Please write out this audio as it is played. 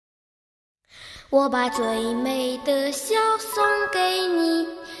我把最美的笑送给你，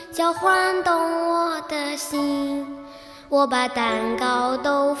交换懂我的心。我把蛋糕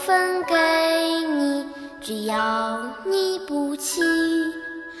都分给你，只要你不弃。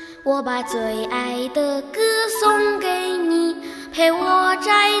我把最爱的歌送给你，陪我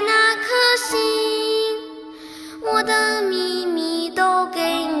摘那颗心。我的秘密都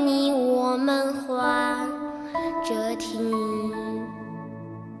给你，我们换着听。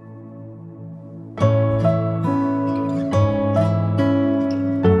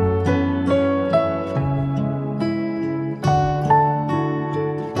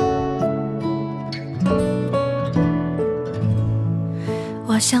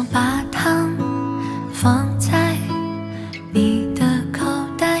我想把它放在你的口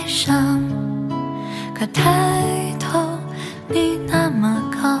袋上，可抬头你那么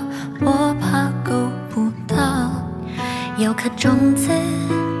高，我怕够不到。有颗种子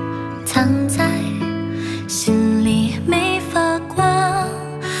藏在心里没发光，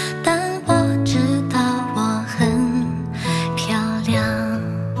但我知道我很漂亮，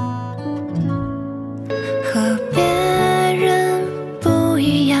和别人不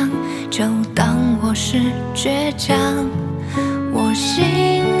一样，就当我是倔强。我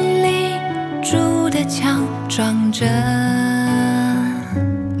心里筑的墙装着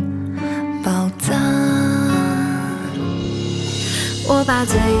宝藏，我把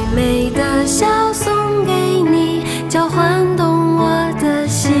最美的笑送给你，交换懂我的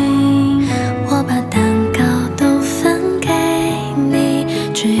心。我把蛋糕都分给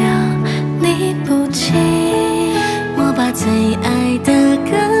你，只要你不弃。我把最爱的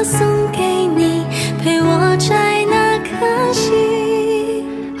歌送给你，陪我摘那颗心。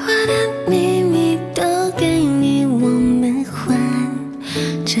我的秘密都给你，我们换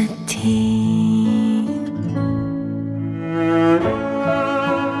着听。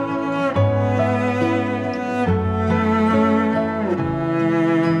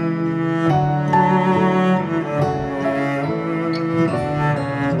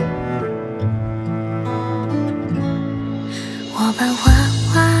我把娃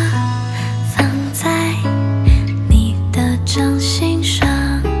娃放在你的掌心上，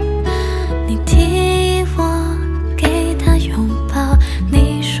你替我给他拥抱，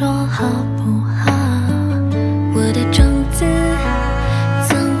你说好不好？我的种子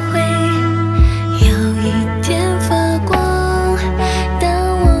总会有一天发光，但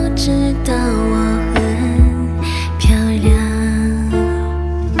我知道我很漂亮，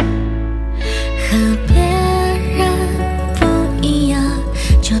和别人不一样，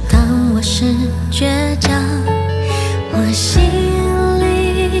就当我是倔强。我心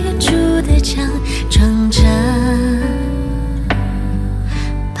里筑的墙装着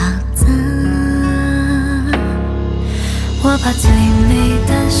宝藏，我把最美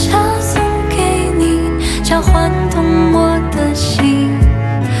的笑送给你，交换懂我的心。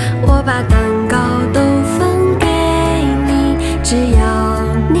我把蛋糕都分给你，只要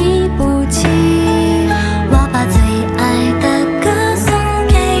你不弃。我把最爱的歌送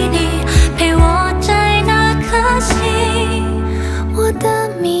给你，陪我摘那颗心。我的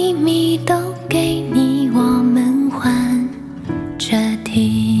秘密都给你，我们换着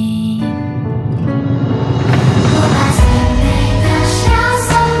听。我把最美的笑送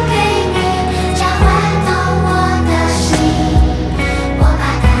给你，交换懂我的心。我把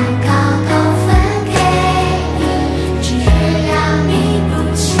蛋糕都分给你，只要你不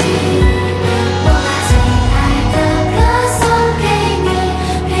弃。我把最爱的歌送给你，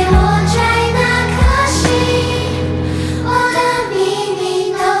陪我摘那颗心。我的秘密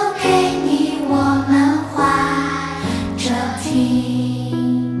都给你，我们换着听。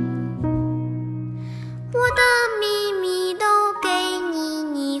我的秘密都给你，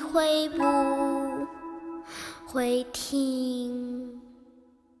你会不会听？